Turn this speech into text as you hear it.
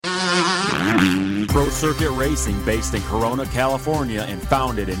Pro Circuit Racing, based in Corona, California, and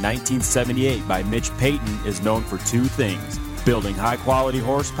founded in 1978 by Mitch Payton, is known for two things: building high-quality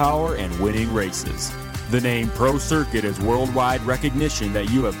horsepower and winning races. The name Pro Circuit is worldwide recognition that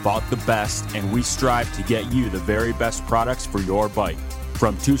you have bought the best, and we strive to get you the very best products for your bike.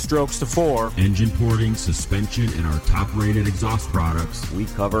 From 2 strokes to 4, engine porting, suspension, and our top-rated exhaust products, we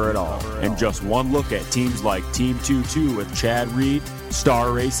cover it all. And just one look at teams like Team 22 with Chad Reed,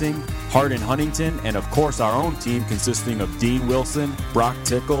 Star Racing, Hardin Huntington, and of course our own team consisting of Dean Wilson, Brock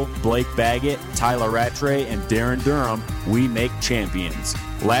Tickle, Blake Baggett, Tyler Rattray, and Darren Durham. We make champions.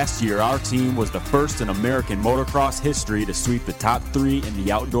 Last year, our team was the first in American motocross history to sweep the top 3 in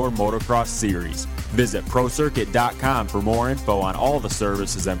the Outdoor Motocross Series. Visit ProCircuit.com for more info on all the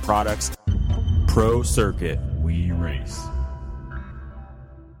services and products. Pro Circuit, we race.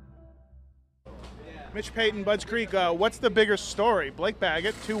 Mitch Payton, Budds Creek, what's the bigger story? Blake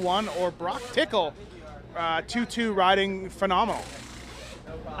Baggett, 2-1, or Brock Tickle, 2-2 riding phenomenal?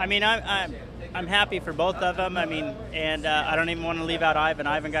 I mean, I'm happy for both of them. I mean, and I don't even want to leave out Ivan.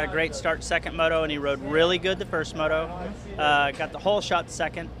 Ivan got a great start second moto, and he rode really good the first moto. Got the whole shot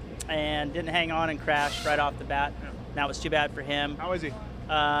second, and didn't hang on and crashed right off the bat. That was too bad for him. How is he?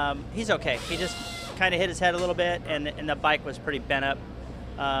 He's okay. He just kind of hit his head a little bit, and the bike was pretty bent up.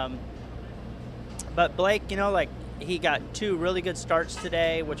 But Blake, you know, like, he got 2 really good starts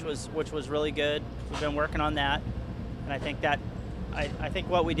today, which was really good. We've been working on that, and I think that I think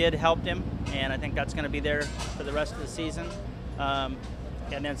what we did helped him, and I think that's going to be there for the rest of the season. And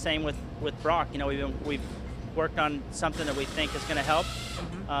then same with Brock. You know, we've worked on something that we think is going to help.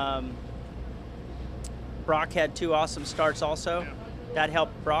 Brock had 2 awesome starts also. That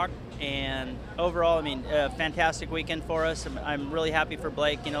helped Brock, and overall, I mean, a fantastic weekend for us. I'm really happy for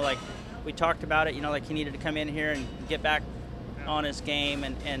Blake. You know, like, we talked about it, you know, like, he needed to come in here and get back on his game,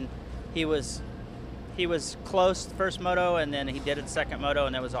 and he was close the first moto, and then he did it the second moto,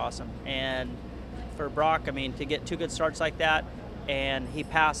 and that was awesome. And for Brock, I mean, to get 2 good starts like that, and he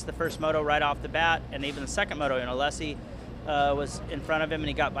passed the first moto right off the bat, and even the second moto, you know, Leslie was in front of him, and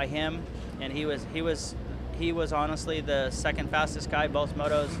he got by him, and he was honestly the second fastest guy both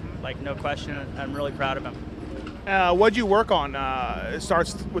motos, like, no question. I'm really proud of him. What'd you work on?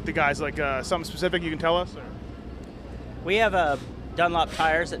 Starts with the guys, like, something specific you can tell us? Or? We have Dunlop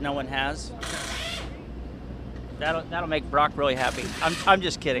tires that no one has. That'll make Brock really happy. I'm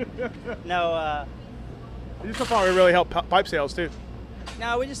just kidding. No. This will probably really help pipe sales too.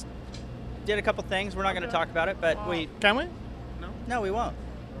 No, we just did a couple things. We're not going to talk about it, but Can we? No, we won't.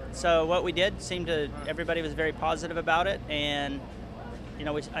 So what we did everybody was very positive about it, and you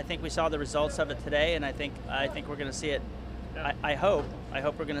know, I think we saw the results of it today, and I think we're going to see it. I hope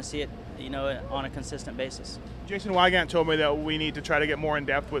we're going to see it, you know, on a consistent basis. Jason Wygant told me that we need to try to get more in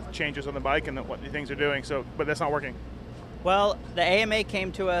depth with changes on the bike and what the things are doing. So, but that's not working. Well, the AMA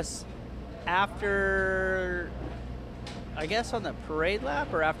came to us after, I guess, on the parade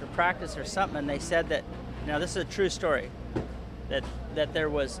lap or after practice or something, and they said that, now this is a true story, that there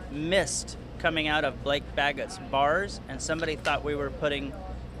was mist coming out of Blake Baggett's bars, and somebody thought we were putting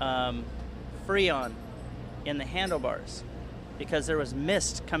Freon in the handlebars because there was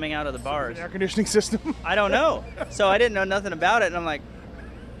mist coming out of the bars. Air conditioning system? I don't know. So I didn't know nothing about it, and I'm like,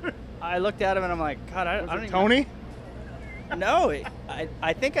 I looked at him and I'm like, God, I don't even Tony? No,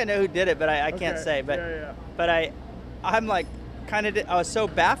 I think I know who did it, but I can't say. But but I'm like, I was so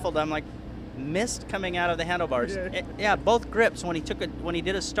baffled. I'm like, mist coming out of the handlebars. Yeah, both grips. When he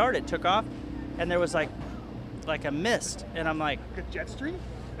did a start, it took off, and there was like a mist, and I'm like, a jet stream?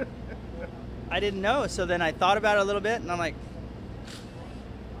 I didn't know. So then I thought about it a little bit, and I'm like,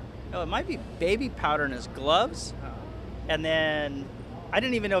 oh, it might be baby powder in his gloves. And then I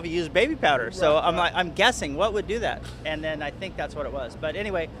didn't even know if he used baby powder. So I'm guessing what would do that. And then I think that's what it was. But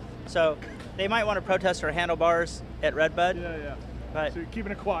anyway, so they might want to protest our handlebars at Redbud. Yeah. But, so you're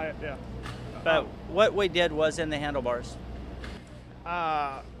keeping it quiet, yeah. But what we did was in the handlebars.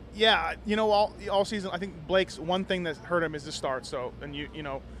 Yeah, you know, all season, I think Blake's one thing that hurt him is the start. So, and you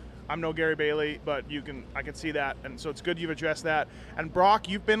know, I'm no Gary Bailey, but I can see that, and so it's good you've addressed that. And Brock,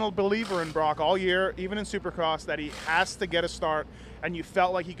 you've been a believer in Brock all year, even in Supercross, that he has to get a start, and you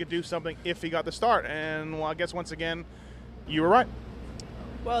felt like he could do something if he got the start. And well, I guess once again, you were right.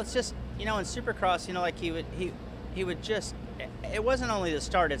 Well, it's just, you know, in Supercross, you know, like he would just. It wasn't only the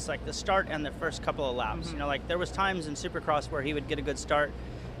start; it's like the start and the first couple of laps. Mm-hmm. You know, like there was times in Supercross where he would get a good start,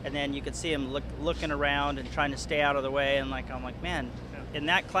 and then you could see him looking around and trying to stay out of the way. And like I'm like, man. In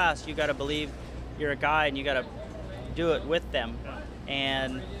that class, you got to believe you're a guy and you got to do it with them.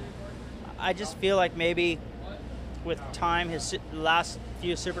 And I just feel like maybe with time, his last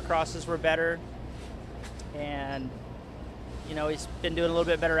few Supercrosses were better, and he's been doing a little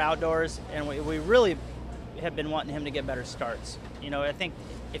bit better outdoors, and we really have been wanting him to get better starts. I think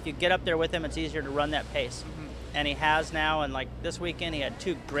if you get up there with him, it's easier to run that pace, and he has now. And like this weekend, he had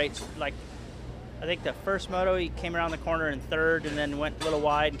two great. Like I think the first moto he came around the corner in third, and then went a little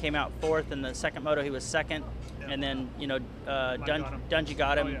wide and came out fourth. And the second moto he was second, and then Dungey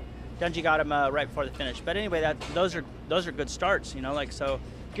got him. Dungey got him right before the finish. But anyway, those are good starts. So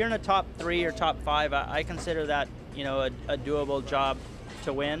if you're in the top 3 or top 5, I consider that a doable job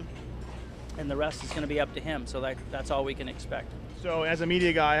to win, and the rest is going to be up to him. So that's all we can expect. So as a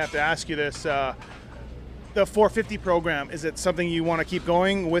media guy, I have to ask you this. The 450 program, is it something you want to keep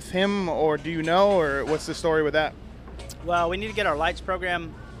going with him, or do you know, or what's the story with that? Well, we need to get our lights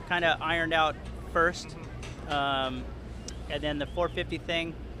program kind of ironed out first. And then the 450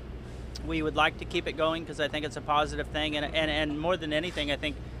 thing, we would like to keep it going because I think it's a positive thing. And more than anything, I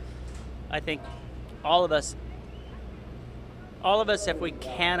think all of us, if we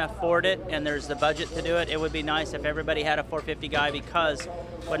can afford it and there's the budget to do it, it would be nice if everybody had a 450 guy, because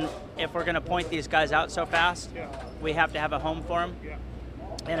if we're going to point these guys out so fast, we have to have a home for them.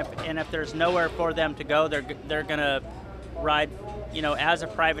 And if there's nowhere for them to go, they're going to ride, as a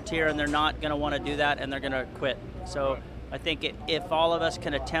privateer, and they're not going to want to do that, and they're going to quit. So I think if all of us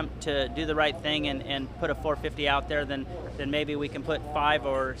can attempt to do the right thing and put a 450 out there, then maybe we can put 5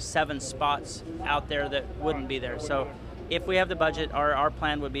 or 7 spots out there that wouldn't be there. So if we have the budget, our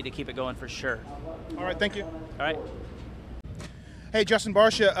plan would be to keep it going for sure. All right, thank you. All right. Hey, Justin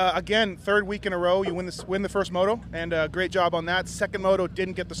Barcia, again, third week in a row, you win the first moto, and great job on that. Second moto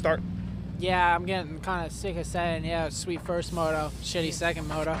didn't get the start. Yeah, I'm getting kind of sick of saying, sweet first moto, shitty second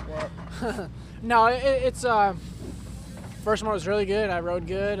moto. No, it's first moto's really good. I rode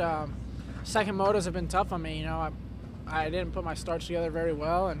good. Second motos have been tough on me. I didn't put my starts together very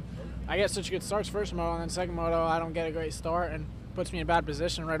well, and I get such good starts first moto, and then second moto I don't get a great start, and puts me in a bad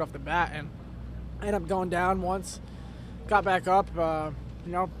position right off the bat, and I end up going down once, got back up,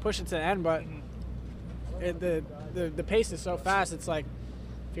 push it to the end, but the pace is so fast. It's like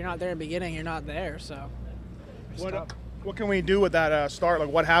if you're not there in the beginning, you're not there. So what can we do with that start? Like,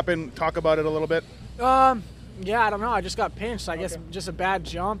 what happened? Talk about it a little bit. Yeah, I don't know. I just got pinched. I guess just a bad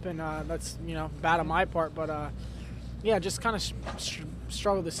jump, and that's bad on my part. But just kind of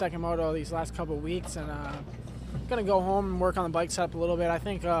struggled the second moto these last couple of weeks, and gonna go home and work on the bike setup a little bit. I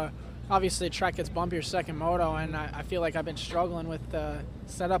think obviously the track gets bumpier second moto, and I feel like I've been struggling with the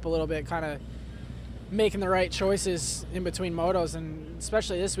setup a little bit, kind of making the right choices in between motos, and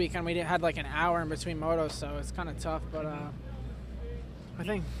especially this weekend we had like an hour in between motos, so it's kind of tough. But I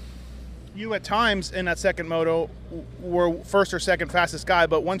think you at times in that second moto were first or second fastest guy,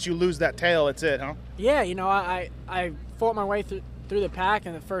 but once you lose that tail, it's it, huh? Yeah, I fought my way through the pack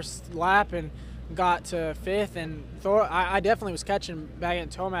in the first lap and got to fifth, and I definitely was catching Baggett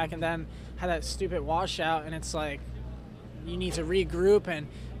and Tomac, and then had that stupid washout, and it's like you need to regroup, and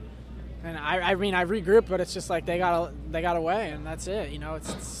I regrouped, but it's just like they got away, and that's it.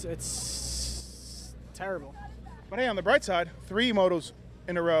 It's terrible. But hey, on the bright side, 3 motos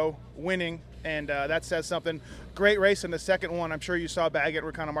in a row winning, and that says something. Great race in the second one. I'm sure you saw Baggett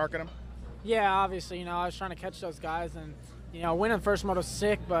were kind of marking him. Yeah, obviously, I was trying to catch those guys, and winning first moto's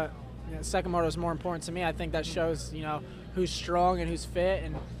sick, but second moto is more important to me. I think that shows who's strong and who's fit,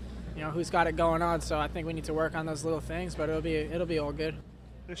 and who's got it going on. So I think we need to work on those little things, but it'll be all good.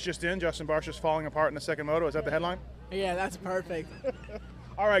 This just in, Justin Barcia's falling apart in the second moto. Is that the headline? Yeah, that's perfect.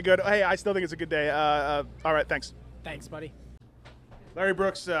 All right, good. Hey, I still think it's a good day. All right, thanks. Thanks, buddy. Larry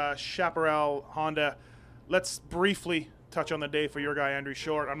Brooks, Chaparral, Honda. Let's briefly touch on the day for your guy, Andrew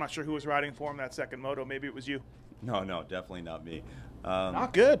Short. I'm not sure who was riding for him that second moto. Maybe it was you. No, definitely not me.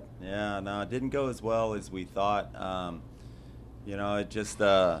 Not good. Yeah, no, it didn't go as well as we thought. It just,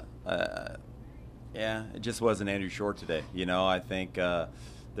 it just wasn't Andrew Short today. I think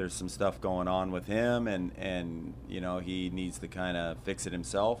there's some stuff going on with him, and he needs to kind of fix it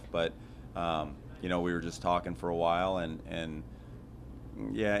himself. But, we were just talking for a while, and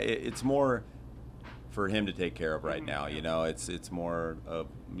it's more for him to take care of right now. It's more of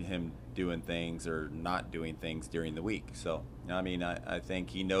him doing things or not doing things during the week. So, I think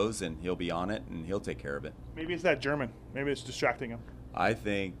he knows, and he'll be on it, and he'll take care of it. Maybe it's that German. Maybe it's distracting him. I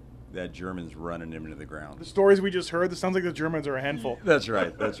think that German's running him into the ground. The stories we just heard, it sounds like the Germans are a handful. That's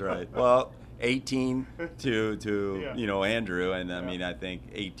right. Well, 18 to Andrew, and I think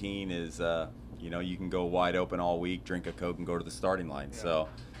 18 is you can go wide open all week, drink a Coke, and go to the starting line. Yeah. So,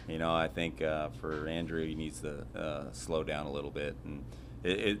 I think for Andrew, he needs to slow down a little bit, and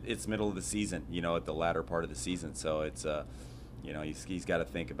it's middle of the season, at the latter part of the season. So it's, he's got to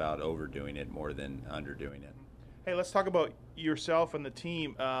think about overdoing it more than underdoing it. Hey, let's talk about yourself and the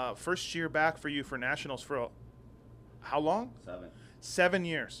team. First year back for you for Nationals for how long? 7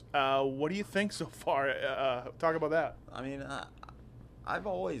 years. What do you think so far? Talk about that. I mean, I've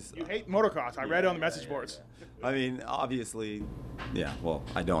always... You hate motocross. I read it on the message boards. Yeah. I mean, obviously, well,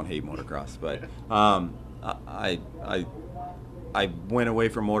 I don't hate motocross, but I went away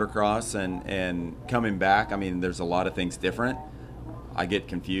from motocross and coming back, I mean, there's a lot of things different. I get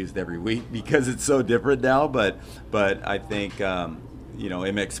confused every week because it's so different now, but I think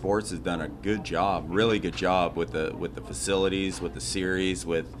MX Sports has done a good job, really good job with the facilities, with the series,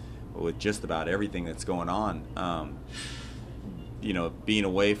 with just about everything that's going on. Being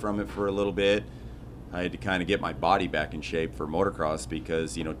away from it for a little bit, I had to kind of get my body back in shape for motocross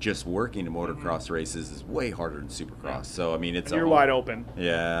because just working in motocross races is way harder than supercross. So I mean, you're wide open.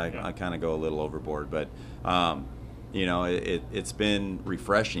 Yeah, I kind of go a little overboard, but it's been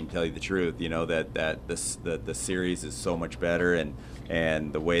refreshing, to tell you the truth. That the series is so much better,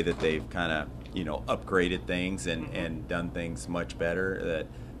 and the way that they've kind of upgraded things and done things much better.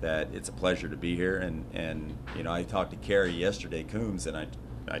 That it's a pleasure to be here, and I talked to Carrie yesterday, Coombs, and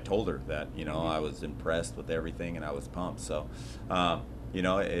I told her that I was impressed with everything and I was pumped. So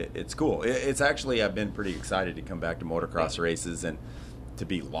it's cool. It's actually, I've been pretty excited to come back to motocross races and to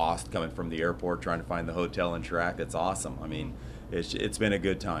be lost coming from the airport trying to find the hotel and track. It's awesome. I mean, it's been a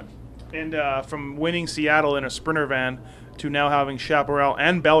good time. And from winning Seattle in a Sprinter van to now having Chaparral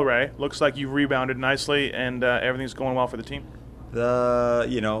and Bellray, looks like you've rebounded nicely and everything's going well for the team.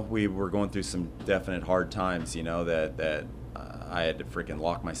 We were going through some definite hard times, that I had to freaking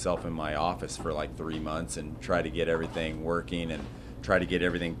lock myself in my office for like 3 months and try to get everything working and try to get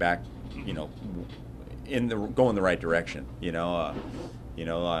everything back, going the right direction.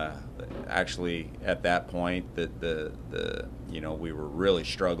 Actually at that point we were really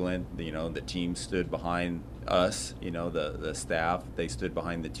struggling. The team stood behind us, the staff, they stood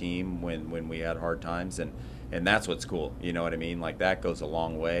behind the team when we had hard times, and that's what's cool. You know what I mean? Like, that goes a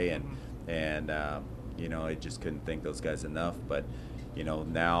long way, and I just couldn't thank those guys enough. But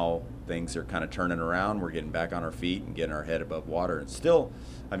now things are kind of turning around. We're getting back on our feet and getting our head above water. And still,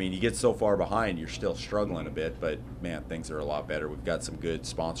 I mean, you get so far behind, you're still struggling a bit. But man, things are a lot better. We've got some good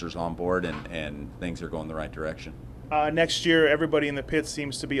sponsors on board, and things are going the right direction. Next year, everybody in the pits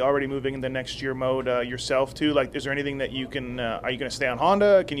seems to be already moving in the next year mode. Yourself too. Like, is there anything that you can? Are you going to stay on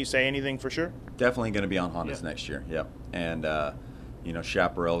Honda? Can you say anything for sure? Definitely going to be on Hondas next year. Yep. And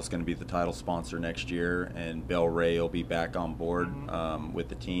Chaparral is going to be the title sponsor next year, and Bellray will be back on board with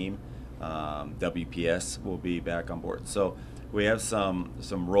the team. WPS will be back on board. So we have some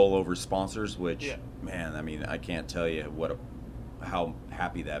rollover sponsors, which man, I mean, I can't tell you how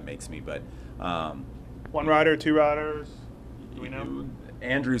happy that makes me. But one rider, two riders. Do we know?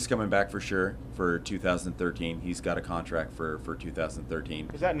 Andrew's coming back for sure for 2013. He's got a contract for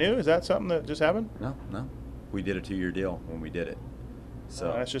 2013. Is that new? Is that something that just happened? No. We did a 2-year deal when we did it.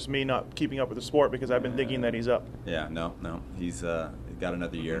 So that's just me not keeping up with the sport because I've been thinking that he's up. Yeah, no. He's got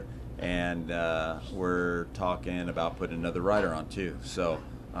another year. And we're talking about putting another rider on too. So,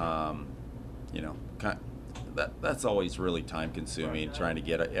 that's always really time consuming, trying to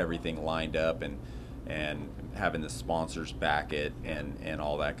get everything lined up and having the sponsors back it and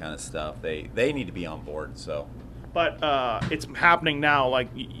all that kind of stuff. They need to be on board. So, but it's happening now. Like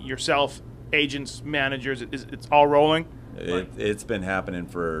yourself, agents, managers, it's all rolling. It's been happening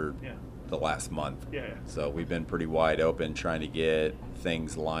for the last month. So we've been pretty wide open trying to get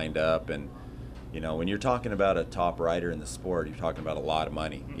things lined up. And when you're talking about a top rider in the sport, you're talking about a lot of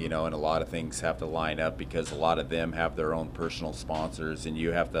money, and a lot of things have to line up because a lot of them have their own personal sponsors, and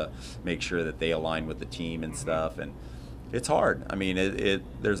you have to make sure that they align with the team and stuff. And it's hard. I mean,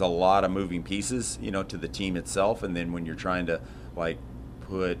 there's a lot of moving pieces, to the team itself. And then when you're trying to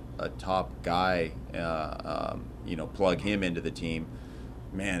put a top guy, plug him into the team,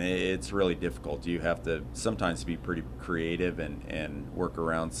 man, it's really difficult. You have to sometimes be pretty creative and work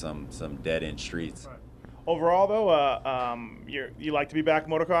around some dead-end streets. Right. Overall, though, you like to be back in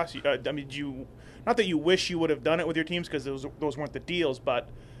motocross. I mean, not that you wish you would have done it with your teams because those weren't the deals, but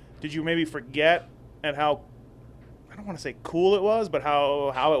did you maybe forget at how, I don't want to say cool it was, but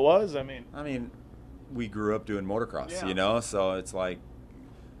how it was? I mean, we grew up doing motocross, so it's like,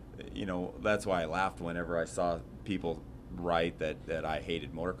 that's why I laughed whenever I saw people write that I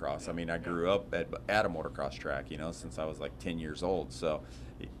hated motocross. I mean, I grew up at a motocross track, since I was like 10 years old. So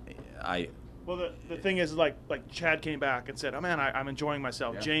Well, the thing is, like Chad came back and said, "Oh man, I'm enjoying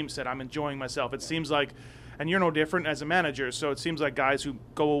myself." Yeah. James said, "I'm enjoying myself." It seems like, and you're no different as a manager. So it seems like guys who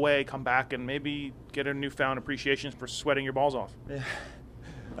go away come back and maybe get a newfound appreciation for sweating your balls off.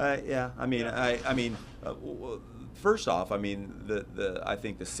 Yeah. I mean, first off, I mean, I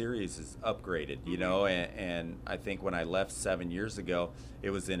think the series is upgraded, you know, and I think when I left 7 years ago,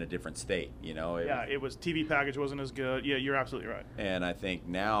 it was in a different state, you know. It was TV package wasn't as good. Yeah, you're absolutely right. And I think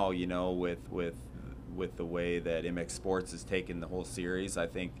now, you know, with the way that MX Sports has taken the whole series, I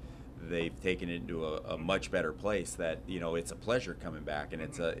think they've taken it into a much better place. That, you know, it's a pleasure coming back, and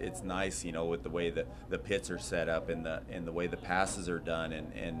it's nice, you know, with the way the pits are set up and the way the passes are done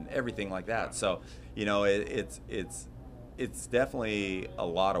and everything like that. So, you know, it's definitely a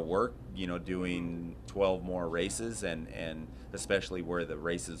lot of work, you know, doing 12 more races and especially where the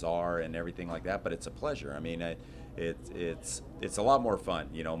races are and everything like that. But it's a pleasure. I mean, it's a lot more fun.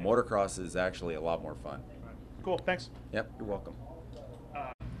 You know, motocross is actually a lot more fun. Cool. Thanks. Yep. You're welcome.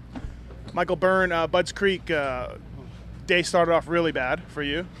 Michael Byrne, Budds Creek, day started off really bad for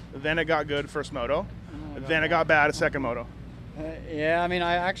you. Then it got good first moto. Then it got bad at second moto. Yeah, I mean,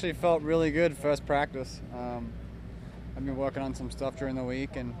 I actually felt really good first practice. I've been working on some stuff during the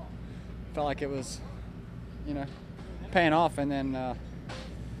week and felt like it was, you know, paying off. And then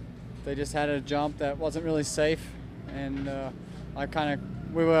they just had a jump that wasn't really safe, and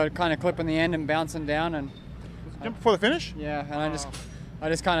we were kind of clipping the end and bouncing down. And jump before the finish? Yeah, and I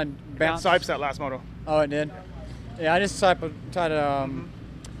just kind of bounced. Sipes that last moto. Oh, it did. Yeah, I just tried to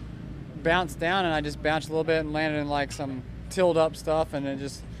bounce down, and I just bounced a little bit and landed in like some tilled up stuff, and it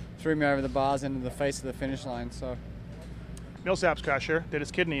just threw me over the bars into the face of the finish line. So Millsap's crasher did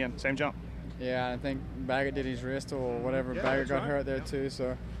his kidney in, same jump. Yeah, I think Baggett did his wrist or whatever. Yeah, Baggett got right. hurt there too.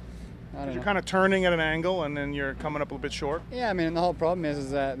 So I don't know. You're kind of turning at an angle, and then you're coming up a little bit short. Yeah, I mean, and the whole problem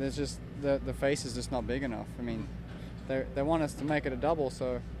is that there's just the face is just not big enough. I mean, they want us to make it a double,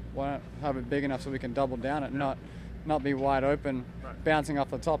 so why not have it big enough so we can double down it, not be wide open, right, bouncing off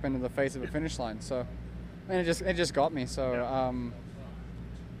the top into the face of a finish line. So, and it just got me. So,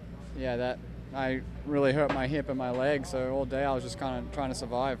 yeah, that I really hurt my hip and my leg. So all day I was just kind of trying to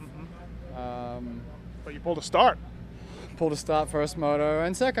survive. But you pulled a start. Pulled a start first moto,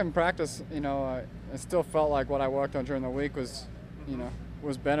 and second practice. You know, I still felt like what I worked on during the week was, you know,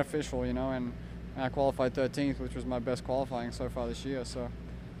 was beneficial. You know, and I qualified 13th, which was my best qualifying so far this year. So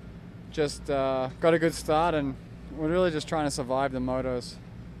just got a good start, and we're really just trying to survive the motos.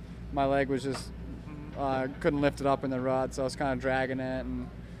 My leg was just couldn't lift it up in the rut, so I was kind of dragging it and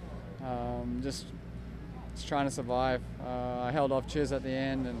just trying to survive. I held off Chiz at the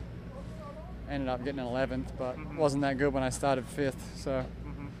end and ended up getting an 11th, but wasn't that good when I started 5th. So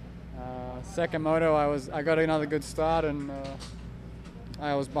second moto, I got another good start, and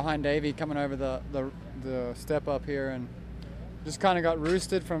I was behind Davey coming over the step up here, and just kind of got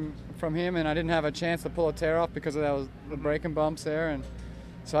roosted from him, and I didn't have a chance to pull a tear off because of the braking bumps there, and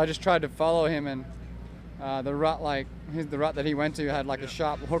so I just tried to follow him, and the rut that he went to had like a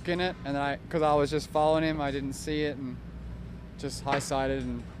sharp hook in it, and because I was just following him, I didn't see it and just high-sided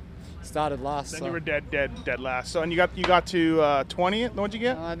and started last. Then you were dead last. So and you got to 20th. What'd you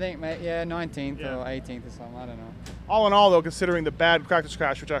get? I think 19th or 18th or something. I don't know. All in all, though, considering the bad practice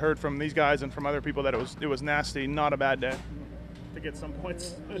crash, which I heard from these guys and from other people that it was nasty, not a bad day to get some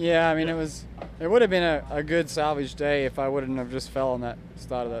points. Yeah, I mean it would have been a good salvage day if I wouldn't have just fell on that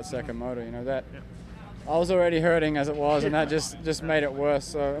start of that second moto. You know that. Yeah. I was already hurting as it was, and that just made it worse.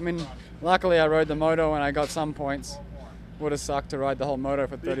 So I mean, luckily I rode the moto and I got some points. Would have sucked to ride the whole moto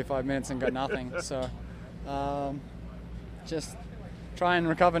for 35 minutes and got nothing. So just try and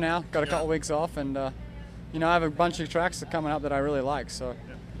recover now. Got a couple weeks off, and you know, I have a bunch of tracks coming up that I really like. So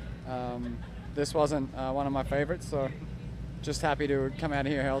this wasn't one of my favorites. So just happy to come out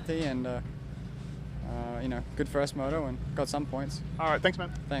of here healthy and you know, good first moto and got some points. All right, thanks,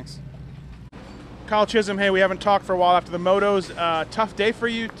 man. Thanks. Kyle Chisholm, hey, we haven't talked for a while after the motos. Tough day for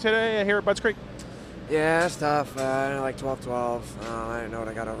you today here at Budds Creek? Yeah, it's tough. Like 12-12. I didn't know what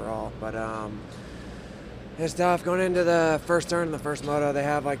I got overall, but it's tough going into the first turn in the first moto. They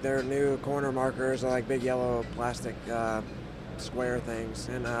have like their new corner markers, like big yellow plastic square things,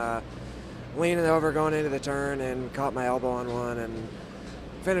 and leaning over going into the turn and caught my elbow on one and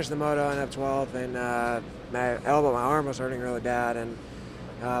finished the moto and up 12th, and my arm was hurting really bad, and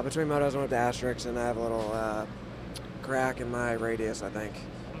between motos I went to asterisks and I have a little crack in my radius, I think.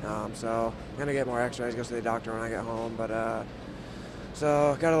 So I'm gonna get more x-rays, go see the doctor when I get home, but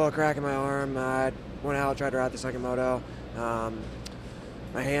so got a little crack in my arm. I went out, tried to ride the second moto.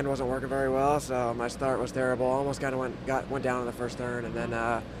 My hand wasn't working very well, so my start was terrible. Almost kind of went down in the first turn, and then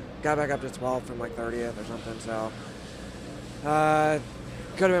got back up to 12th from like 30th or something. So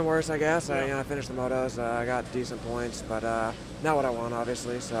Could have been worse, I guess. I finished the motos. I got decent points, but not what I want,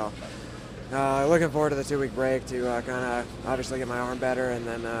 obviously. So looking forward to the 2-week break to kind of obviously get my arm better and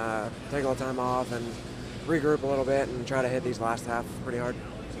then take a little time off and regroup a little bit and try to hit these last half pretty hard.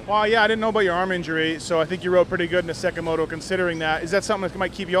 Well, yeah, I didn't know about your arm injury, so I think you rode pretty good in the second moto considering that. Is that something that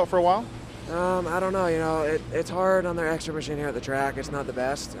might keep you out for a while? I don't know. It's hard on their extra machine here at the track. It's not the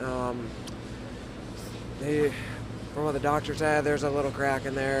best. From what the doctor said, there's a little crack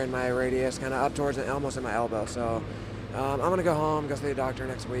in there in my radius, kind of up towards almost in my elbow. So I'm going to go home, go see the doctor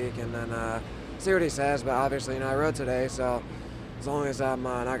next week, and then see what he says. But obviously, I rode today, so as long as I'm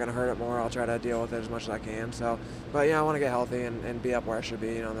not going to hurt it more, I'll try to deal with it as much as I can. So, but I want to get healthy and be up where I should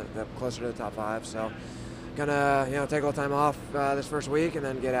be, closer to the top 5. So, gonna take a little time off this first week and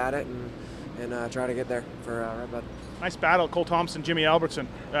then get at it and try to get there for Redbud. Nice battle, Cole Thompson, Jimmy Albertson.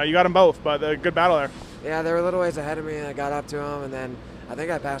 You got them both, but a good battle there. Yeah, they were a little ways ahead of me, and I got up to them, and then I think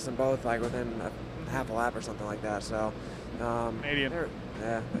I passed them both like within half a lap or something like that. So, Canadian.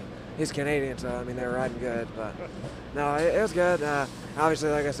 Yeah, he's Canadian, so they were riding good. But no, it was good. Obviously,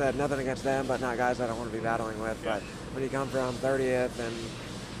 like I said, nothing against them, but not guys I don't want to be battling with. Yeah. But when you come from 30th and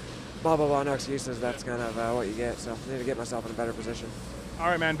blah blah blah, no excuses. That's kind of what you get. So I need to get myself in a better position. All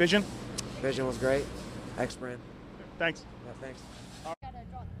right, man. Vision was great. X-Brand. Thanks. Yeah, thanks.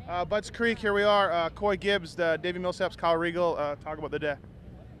 Bud's Creek, here we are. Coy Gibbs, Davey Millsaps, Kyle Regal. Talk about the day.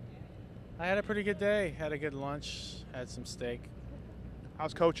 I had a pretty good day. Had a good lunch. Had some steak.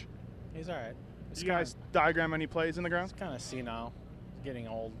 How's Coach? He's all right. You guys diagram any plays in the ground? He's kind of senile. He's getting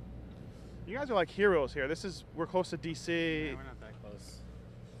old. You guys are like heroes here. We're close to DC. Yeah, we're not that close.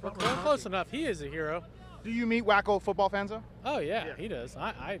 We're close enough. He is a hero. Do you meet wacko football fans though? Oh yeah, he does.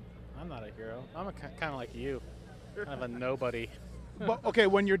 I'm not a hero. I'm kind of like you. Kind of a nobody. But, okay,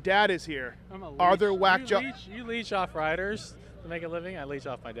 when your dad is here, are there whack jobs? You leech off riders to make a living. I leech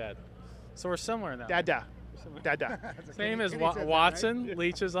off my dad. So we're similar now. Dada. Same as Watson, right?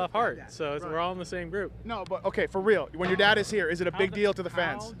 Leeches off Hart. So we're all in the same group. No, but okay, for real. When your dad is here, is it a big deal to the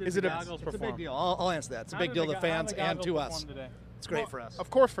fans? It's a big deal. I'll answer that. It's a big deal to the fans and to us. It's great for us.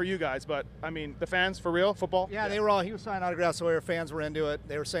 Of course for you guys, but the fans, for real, football? Yeah, he was signing autographs, so our fans were into it.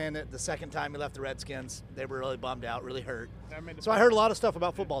 They were saying that the second time he left the Redskins, they were really bummed out, really hurt. So I heard a lot of stuff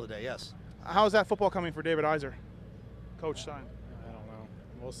about football today, yes. How's that football coming for David Iser? Coach Stein. I don't know.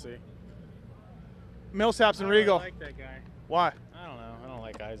 We'll see. Millsaps and Regal. I like that guy. Why? I don't know. I don't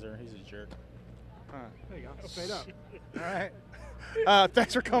like Iser. He's a jerk. There you go. Straight up. All right.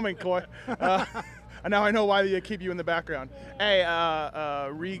 Thanks for coming, Coy. And now I know why they keep you in the background. Hey,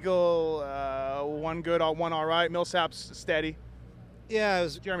 Regal, one good, one all right. Millsaps steady. Yeah, it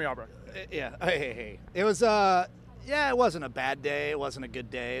was Jeremy Albrecht. Yeah. Hey. It was. It wasn't a bad day. It wasn't a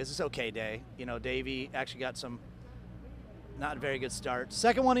good day. It was just an okay day. Davey actually got some not very good start.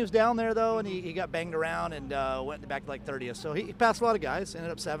 Second one, he was down there though, and he got banged around and went back to like 30th. So he passed a lot of guys.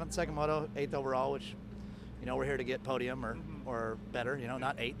 Ended up 7th, second moto, 8th overall, which we're here to get podium or better.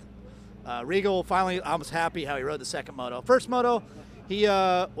 Not 8th. Regal finally, I was happy how he rode the second moto. First moto, he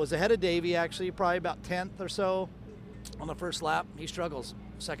was ahead of Davey actually, probably about 10th or so on the first lap. He struggles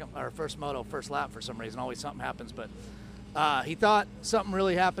first moto, first lap for some reason. Always something happens, but he thought something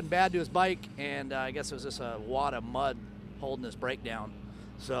really happened bad to his bike, and I guess it was just a wad of mud holding his brake down.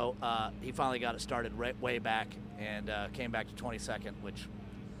 So he finally got it started way back and came back to 22nd, which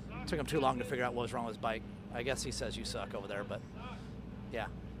took him too long to figure out what was wrong with his bike. I guess he says you suck over there, but yeah.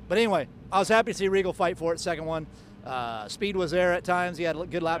 But anyway, I was happy to see Regal fight for it, second one. Speed was there at times. He had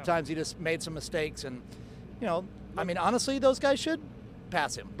good lap times. He just made some mistakes. And, honestly, those guys should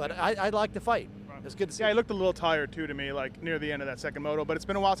pass him. But I like the fight. It was good to see. Yeah, he looked a little tired, too, to me, like near the end of that second moto. But it's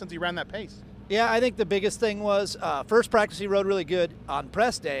been a while since he ran that pace. Yeah, I think the biggest thing was first practice he rode really good. On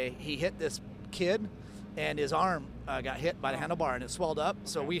press day, he hit this kid, and his arm got hit by the handlebar, and it swelled up.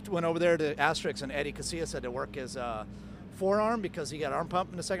 So we went over there to Asterix, and Eddie Casillas had to work his forearm because he got arm pump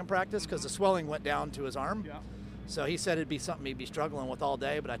in the second practice because the swelling went down to his arm. Yeah. So he said it'd be something he'd be struggling with all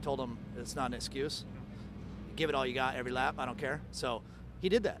day, but I told him it's not an excuse. Give it all you got every lap. I don't care. So he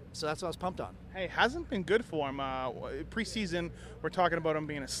did that. So that's what I was pumped on. Hey, hasn't been good for him. Preseason, we're talking about him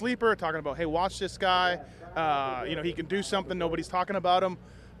being a sleeper, talking about, hey, watch this guy. He can do something. Nobody's talking about him.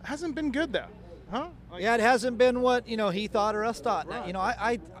 Hasn't been good, though. Huh? Yeah, it hasn't been what he thought or us thought.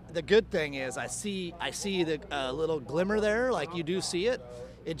 Right. The good thing is I see the little glimmer there. Like you do see it.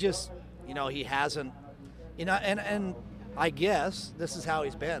 It just he hasn't. And I guess this is how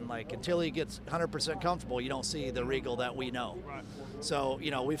he's been. Like until he gets 100% comfortable, you don't see the Regal that we know. Right. So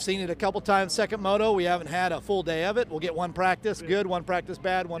we've seen it a couple times. Second moto, we haven't had a full day of it. We'll get one practice good, one practice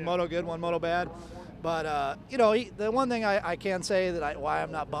bad, one moto good, one moto bad. But, the one thing I can say that why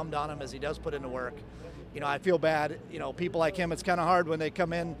I'm not bummed on him is he does put into work. I feel bad. People like him, it's kind of hard when they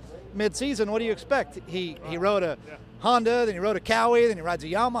come in mid-season. What do you expect? He rode a Honda, then he rode a Cowie, then he rides a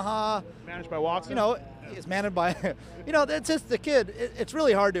Yamaha. Managed by Roczen. He's managed by, that's just the kid. It's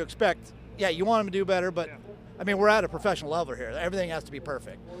really hard to expect. Yeah, you want him to do better, but, we're at a professional level here. Everything has to be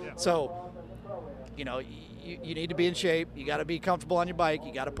perfect. Yeah. So, you need to be in shape. You got to be comfortable on your bike.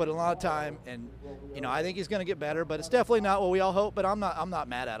 You got to put in a lot of time. And, I think he's going to get better, but it's definitely not what we all hope, but I'm not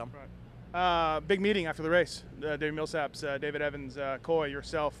mad at him. Right. Big meeting after the race. David Millsaps, David Evans, Coy,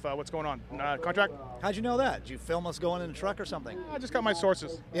 yourself. What's going on? Contract? How'd you know that? Did you film us going in a truck or something? I just got my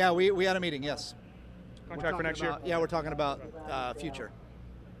sources. Yeah, we had a meeting, yes. Contract for next year? Yeah, we're talking about future.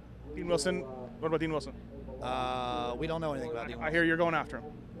 Dean Wilson. What about Dean Wilson? We don't know anything about Dean Wilson. I hear you're going after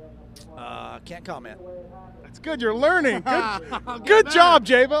him. Can't comment. That's good. You're learning. Good job,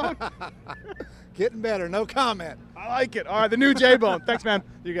 J-Bone. Getting better. No comment. I like it. All right, the new J-Bone. Thanks, man.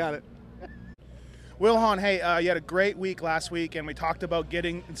 You got it. Will Hahn, hey, you had a great week last week, and we talked about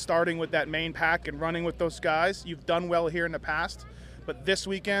starting with that main pack and running with those guys. You've done well here in the past, but this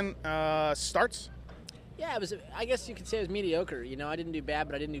weekend starts? Yeah, I guess you could say it was mediocre. I didn't do bad,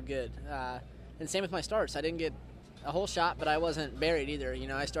 but I didn't do good. And same with my starts. I didn't get a whole shot, but I wasn't buried either.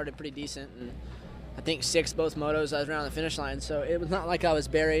 I started pretty decent, and I think 6th both motos. I was around the finish line, so it was not like I was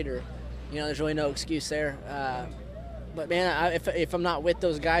buried or, there's really no excuse there. But, man, if I'm not with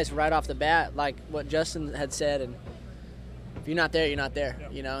those guys right off the bat, like what Justin had said, and if you're not there, you're not there.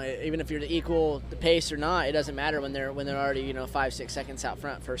 Even if you're equal the pace or not, it doesn't matter when they're already 5-6 seconds out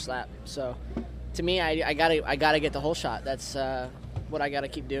front first lap. So to me, I gotta get the whole shot. That's what I gotta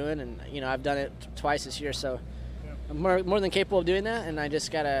keep doing, and I've done it twice this year, so I'm more than capable of doing that. And I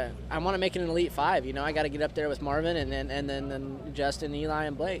just I want to make it an elite 5. I got to get up there with Marvin and then Justin, Eli,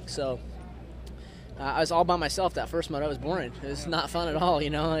 and Blake. So. I was all by myself that first moto. It was boring. It was not fun at all,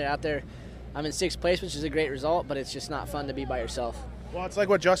 out there. I'm in 6th place, which is a great result, but it's just not fun to be by yourself. Well, it's like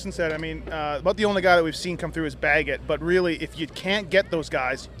what Justin said. About the only guy that we've seen come through is Baggett, but really, if you can't get those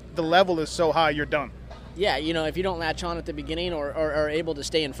guys, the level is so high, you're done. Yeah, if you don't latch on at the beginning or are able to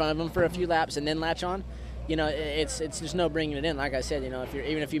stay in front of them for a few laps and then latch on, it's just no bringing it in. Like I said,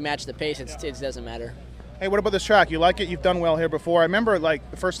 even if you match the pace, it doesn't matter. Hey, what about this track? You like it? You've done well here before. I remember, the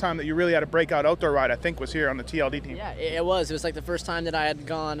first time that you really had a breakout outdoor ride, I think, was here on the TLD team. Yeah, it was. It was the first time that I had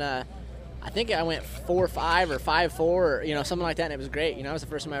gone, I think I went 4-5 or 5-4 or, something like that, and it was great. It was the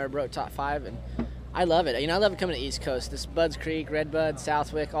first time I ever broke top 5, and I love it. I love it coming to the East Coast. This Budds Creek, Redbud,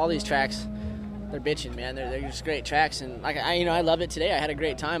 Southwick, all these tracks, they're bitching, man. They're just great tracks, and, I love it today. I had a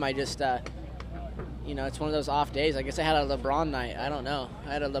great time. I just, it's one of those off days. I guess I had a LeBron night. I don't know.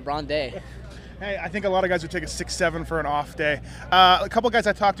 I had a LeBron day. Hey, I think a lot of guys would take a 6-7 for an off day. A couple of guys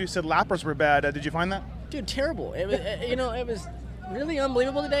I talked to said lappers were bad. Did you find that? Dude, terrible. It was, it was really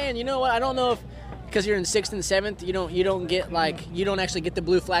unbelievable today. And you know what? I don't know if because you're in 6th and 7th, you don't get you don't actually get the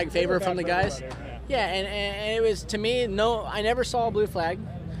blue flag favor from the guys. Yeah, and it was to me I never saw a blue flag,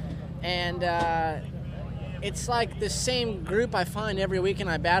 and it's like the same group I find every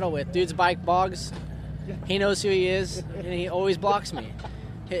weekend I battle with. Dude's bike bogs. He knows who he is, and he always blocks me.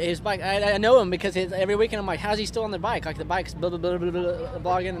 His bike, I know him because every weekend I'm like, how's he still on the bike? The bike's blah, blah, blah, blah, blah,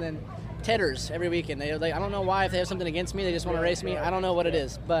 blogging, and then Tedders every weekend. I don't know why, if they have something against me, they just want to race me. I don't know what it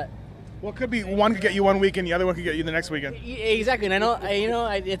is, but. Well, it could be one could get you one weekend, the other one could get you the next weekend. Exactly, and I know,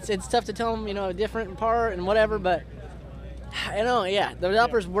 it's tough to tell them, a different part and whatever, but I know, yeah, the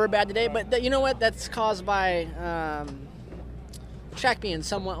uppers were bad today, but you know what? That's caused by track being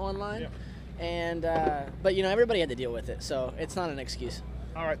somewhat online, and but everybody had to deal with it, so it's not an excuse.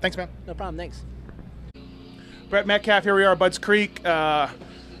 All right, thanks, man. No problem, thanks. Brett Metcalfe, here we are, Budds Creek.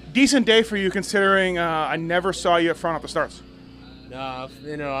 Decent day for you, considering I never saw you up front at the starts. No,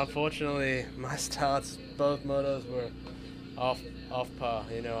 unfortunately, my starts, both motos were off par.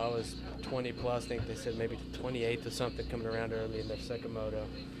 I was 20 plus. I think they said maybe 28th or something coming around early in their second moto.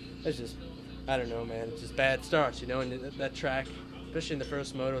 It's just, I don't know, man. It's just bad starts, and that track, especially in the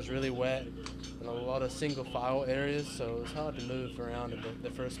first moto, was really wet and a lot of single file areas, so it was hard to move around in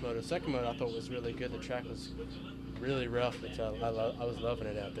the first moto. Second moto I thought was really good. The track was really rough, which I was loving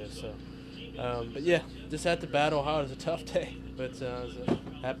it out there. So, but yeah, just had to battle hard. It was a tough day, but I was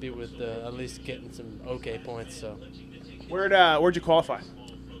happy with at least getting some okay points. So, where'd you qualify?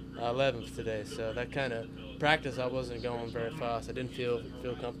 11th today. So that kind of practice, I wasn't going very fast. I didn't feel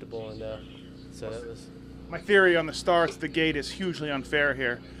comfortable, and so that was. My theory on the starts, the gate is hugely unfair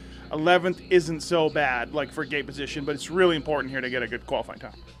here. 11th isn't so bad, for gate position, but it's really important here to get a good qualifying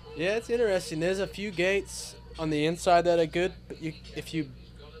time. Yeah, it's interesting. There's a few gates on the inside that are good, but if you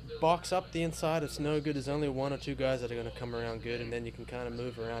box up the inside, it's no good. There's only one or two guys that are going to come around good, and then you can kind of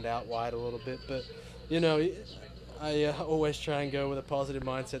move around out wide a little bit. But, I always try and go with a positive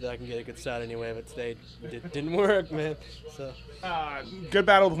mindset that I can get a good start anyway, but today it didn't work, man. So good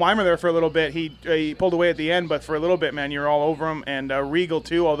battle with Weimer there for a little bit. He pulled away at the end, but for a little bit, man, you're all over him. And Regal,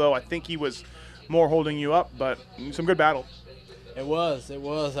 too, although I think he was more holding you up, but some good battle. It was. It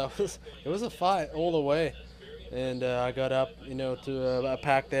was a fight all the way. And I got up, to a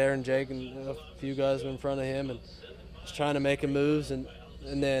pack there, and Jake and a few guys were in front of him, and was trying to make him moves. And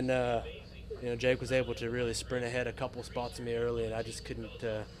then, Jake was able to really sprint ahead a couple spots of me early, and I just couldn't.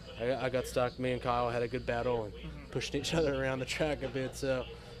 I got stuck. Me and Kyle had a good battle and pushed each other around the track a bit. So,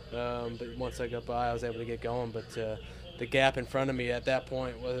 but once I got by, I was able to get going. But the gap in front of me at that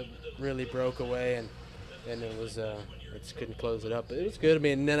point really broke away, and it was I just couldn't close it up. But it was good. I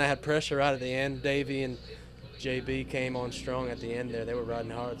mean, and then I had pressure right at the end. Davey and JB came on strong at the end there. They were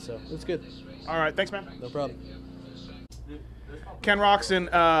riding hard, so it was good. All right, thanks, man. No problem. Ken Roczen,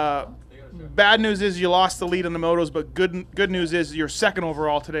 bad news is you lost the lead on the motos, but good news is you're second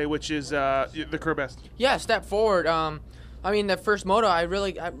overall today, which is the career best. Yeah, step forward. The first moto, I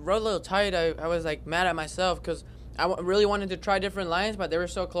rode a little tight. I was like mad at myself because I really wanted to try different lines, but they were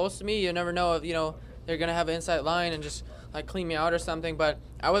so close to me. You never know if they're gonna have an inside line and just like clean me out or something. But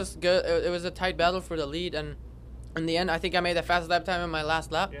I was good. It was a tight battle for the lead, and in the end, I think I made the fastest lap time in my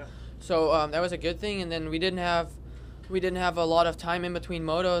last lap. Yeah. So that was a good thing. And then we didn't have a lot of time in between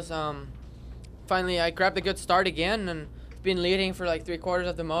motos. Finally, I grabbed a good start again and been leading for like 3/4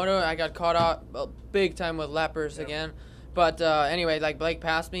 of the moto. I got caught out big time with lappers again. But anyway, like Blake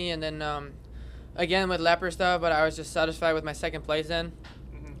passed me, and then again with lapper stuff, but I was just satisfied with my second place then.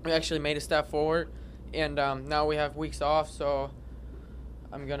 We actually made a step forward, and now we have weeks off, so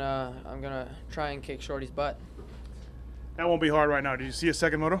I'm gonna try and kick Shorty's butt. That won't be hard right now. Did you see a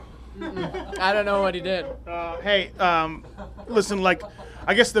second moto? I don't know what he did. Hey, listen, like,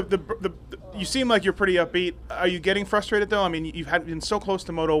 I guess you seem like you're pretty upbeat. Are you getting frustrated though? I mean, you've been so close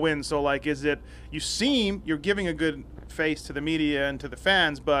to moto win, so like, you're giving a good face to the media and to the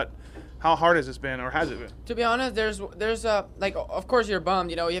fans, but how hard has this been, or has it been? To be honest, there's like, of course you're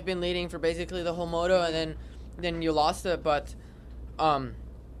bummed. You've been leading for basically the whole moto, and then you lost it, but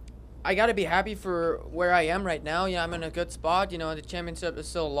I got to be happy for where I am right now. I'm in a good spot. The championship is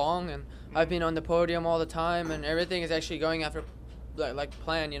so long, and I've been on the podium all the time, and everything is actually going after like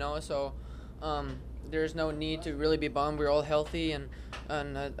plan. So there's no need to really be bummed. We're all healthy, and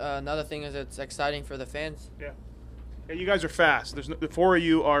another thing is it's exciting for the fans. Yeah, you guys are fast. The four of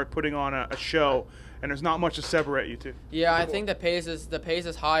you are putting on a show, and there's not much to separate you two. Yeah, I think the pace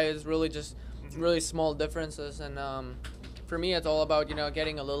is high. It's really just really small differences, and for me, it's all about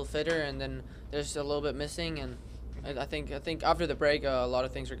getting a little fitter, and then there's a little bit missing, and I think after the break, a lot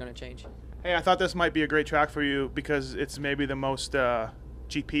of things are going to change. Hey, I thought this might be a great track for you because it's maybe the most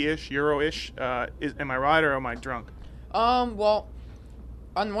GP-ish, Euro-ish. Am I right, or am I drunk? Well,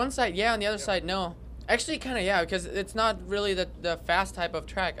 on one side, yeah. On the other side, no. Actually, kind of, yeah, because it's not really the fast type of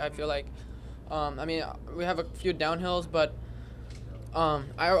track. I feel like, we have a few downhills, but.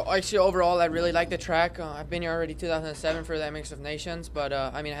 Overall, I really like the track. I've been here already 2007 for that Mix of Nations, but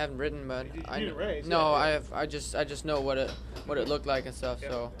I haven't ridden, but I just know what it looked like and stuff. Yeah.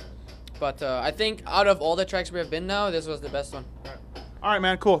 So, but I think out of all the tracks we have been now, this was the best one. All right,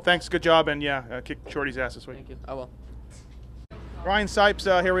 man, cool. Thanks, good job, and kick Shorty's ass this week. Thank you. I will. Ryan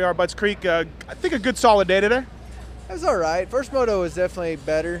Sipes, here we are, Budds Creek. I think a good solid day today. It was all right. First moto was definitely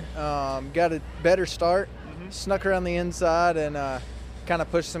better. Got a better start. Snuck around the inside and kind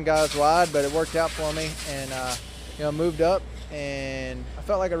of pushed some guys wide, but it worked out for me, and moved up, and I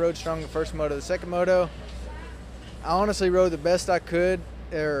felt like I rode strong the first moto. The second moto, I honestly rode the best I could,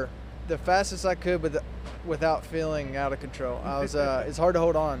 or the fastest I could, but without feeling out of control. I was it's hard to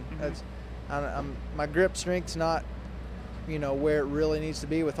hold on. My grip strength's not where it really needs to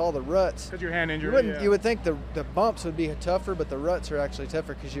be with all the ruts. Because your hand injury. You would think the bumps would be tougher, but the ruts are actually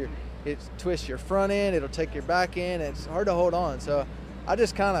tougher because it twists your front end, it'll take your back end, it's hard to hold on. So I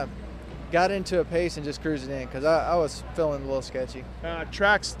just kind of got into a pace and just cruised it in because I was feeling a little sketchy.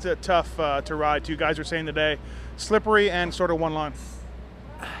 Track's tough to ride. You guys were saying today, slippery and sort of one line.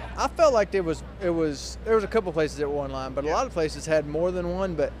 I felt like there was a couple places that were one line, but a lot of places had more than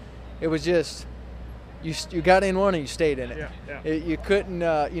one. But it was just you got in one and you stayed in it. You couldn't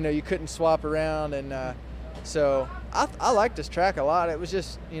you couldn't swap around, and so I like this track a lot. It was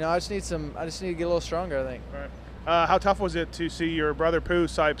just I just need to get a little stronger, I think. Right. How tough was it to see your brother Pooh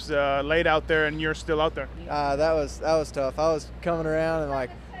Sipes laid out there and you're still out there? That was tough. I was coming around and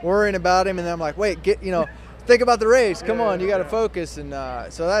like worrying about him, and then I'm like, wait, think about the race. Come on, you got to focus, and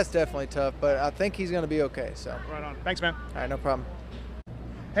so that's definitely tough. But I think he's going to be okay. So. Right on. Thanks, man. All right, no problem.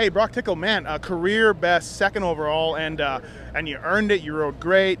 Hey, Brock Tickle, man, career best, second overall, and you earned it. You rode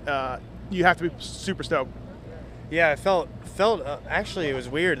great. You have to be super stoked. Yeah, I felt actually it was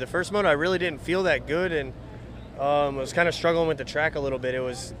weird. The first moto I really didn't feel that good, and was kind of struggling with the track a little bit.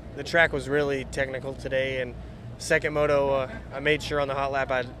 The track was really technical today, and second moto I made sure on the hot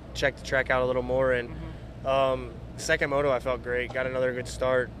lap I checked the track out a little more, and second moto I felt great. Got another good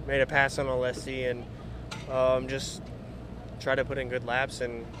start, made a pass on Alessi, and just try to put in good laps,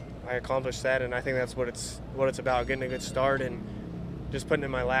 and I accomplished that. And I think that's what it's about, getting a good start and just putting in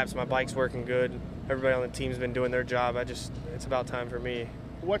my laps. My bike's working good. Everybody on the team's been doing their job. It's about time for me.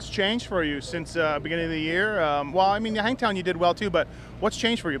 What's changed for you since beginning of the year? Well, I mean, the Hangtown you did well too, but what's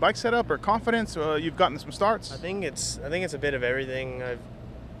changed for you? Bike setup or confidence? You've gotten some starts. I think it's a bit of everything. I've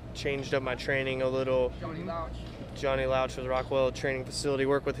changed up my training a little. Johnny Louch with Rockwell Training Facility.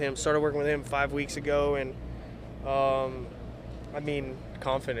 Started working with him 5 weeks ago, and I mean,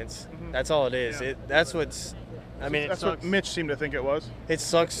 confidence. That's all it is. Yeah. That's what Mitch seemed to think it was. It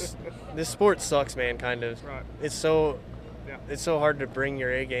sucks. This sport sucks, man. Kind of. Right. It's so hard to bring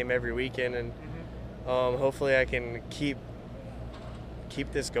your A game every weekend, and hopefully I can keep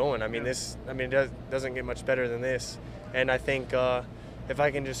this going. I mean, it doesn't get much better than this, and I think if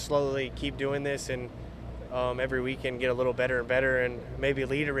I can just slowly keep doing this and every weekend get a little better and better, and maybe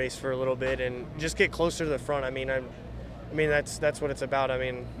lead a race for a little bit and just get closer to the front. I mean, that's what it's about. I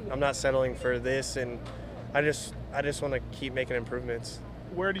mean, I'm not settling for this, and I just want to keep making improvements.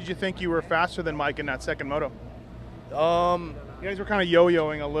 Where did you think you were faster than Mike in that second moto? You guys were kind of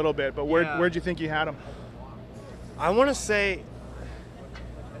yo-yoing a little bit, but where'd you think you had him? I want to say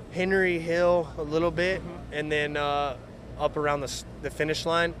Henry Hill a little bit, and then up around the finish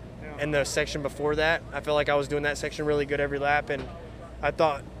line, and the section before that. I felt like I was doing that section really good every lap, and I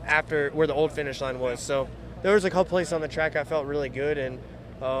thought after where the old finish line was. So there was a couple places on the track I felt really good, and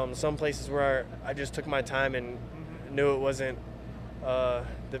some places where I just took my time and knew it wasn't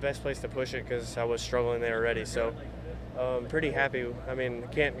the best place to push it because I was struggling there already. So pretty happy. I mean,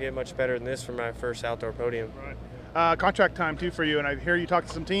 can't get much better than this for my first outdoor podium. Right. Contract time too for you, and I hear you talk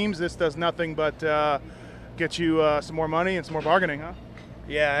to some teams. This does nothing but get you some more money and some more bargaining, huh?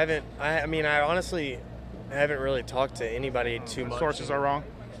 Yeah, I honestly haven't really talked to anybody too much. Sources are wrong.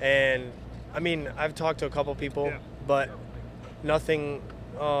 And I mean, I've talked to a couple people, but nothing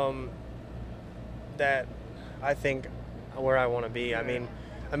that I think where I want to be. I mean,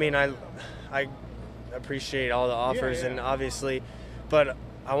 I appreciate all the offers, and obviously, but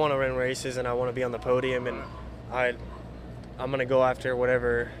I want to run races and I want to be on the podium, and I'm gonna go after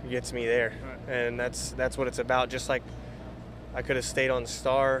whatever gets me there, and that's what it's about. Just like I could have stayed on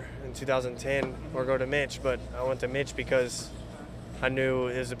Star in 2010 or go to Mitch, but I went to Mitch because I knew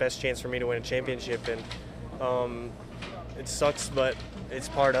it was the best chance for me to win a championship, and it sucks, but it's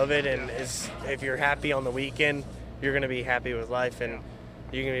part of it. And if you're happy on the weekend, you're going to be happy with life, and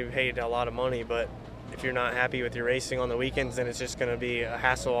you're going to be paid a lot of money. But if you're not happy with your racing on the weekends, then it's just going to be a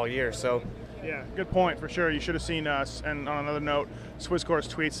hassle all year. So, yeah, good point for sure. You should have seen us. And on another note, Swisscore's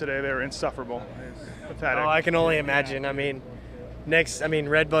tweets today, they were insufferable. Pathetic. Oh, I can only imagine. I mean,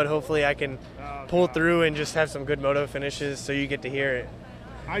 Redbud, hopefully I can pull through and just have some good moto finishes so you get to hear it.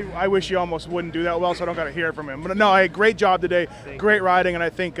 I wish you almost wouldn't do that well, so I don't got to hear it from him. But no, great job today. Great riding, and I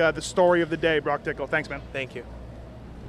think the story of the day, Brock Tickle. Thanks, man. Thank you.